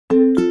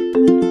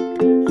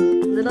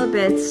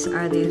bits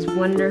are these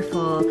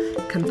wonderful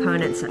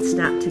components that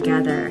snap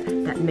together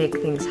that make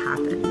things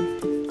happen.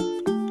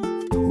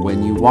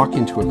 When you walk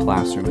into a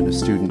classroom and a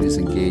student is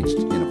engaged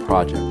in a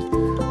project,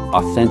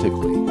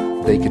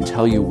 authentically, they can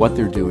tell you what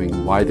they're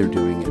doing, why they're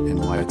doing it, and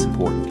why it's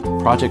important.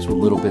 Projects with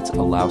littleBits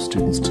allow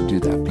students to do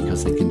that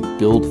because they can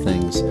build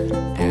things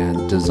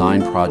and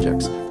design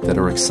projects that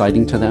are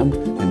exciting to them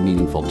and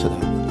meaningful to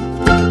them.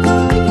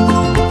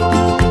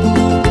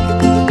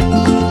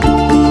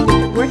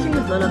 Working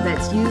with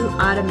littleBits, you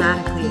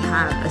automatically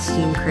have a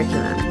STEAM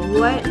curriculum.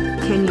 What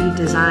can you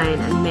design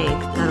and make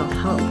that'll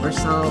help or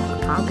solve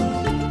a problem?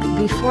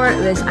 Before it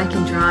was, I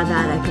can draw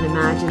that, I can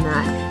imagine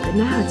that, but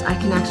now it's, I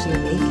can actually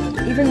make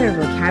it. Even their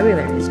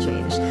vocabulary has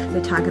changed.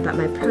 They talk about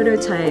my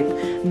prototype,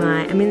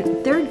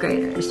 third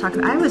graders talk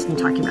about, I wasn't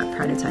talking about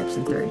prototypes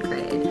in third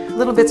grade.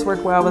 littleBits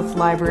work well with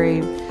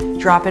library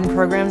drop-in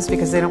programs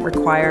because they don't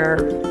require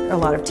a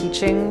lot of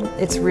teaching.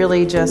 It's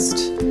really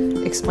just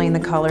explain the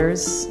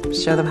colors,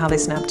 show them how they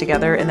snap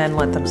together, and then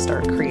let them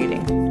start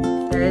creating.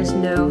 There is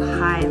no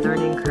high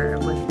learning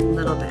curve with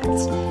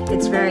littleBits.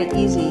 It's very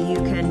easy. You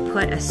can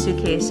put a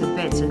suitcase of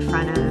bits in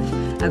front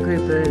of a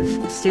group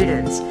of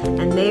students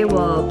and they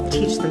will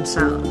teach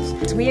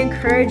themselves. So we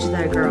encourage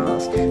the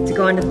girls to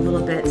go onto the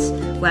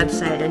littleBits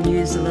website and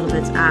use the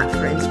littleBits app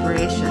for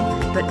inspiration.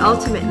 But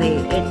ultimately,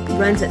 it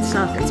runs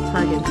itself. It's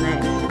plug and play.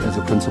 As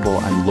a principal,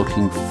 I'm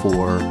looking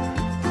for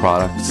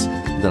products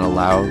that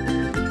allow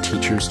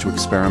teachers to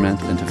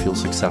experiment and to feel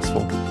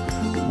successful.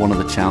 One of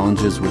the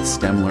challenges with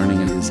STEM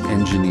learning is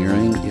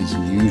engineering is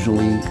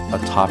usually a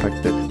topic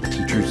that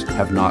teachers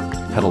have not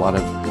had a lot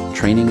of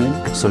training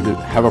in. So to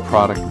have a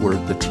product where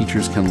the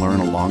teachers can learn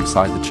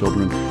alongside the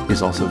children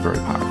is also very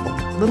powerful.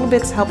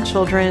 littleBits help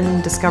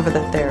children discover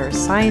that they're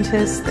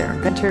scientists, they're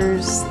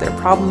inventors, they're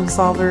problem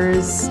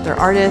solvers, they're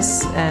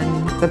artists,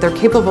 and that they're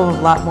capable of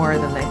a lot more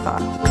than they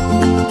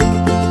thought.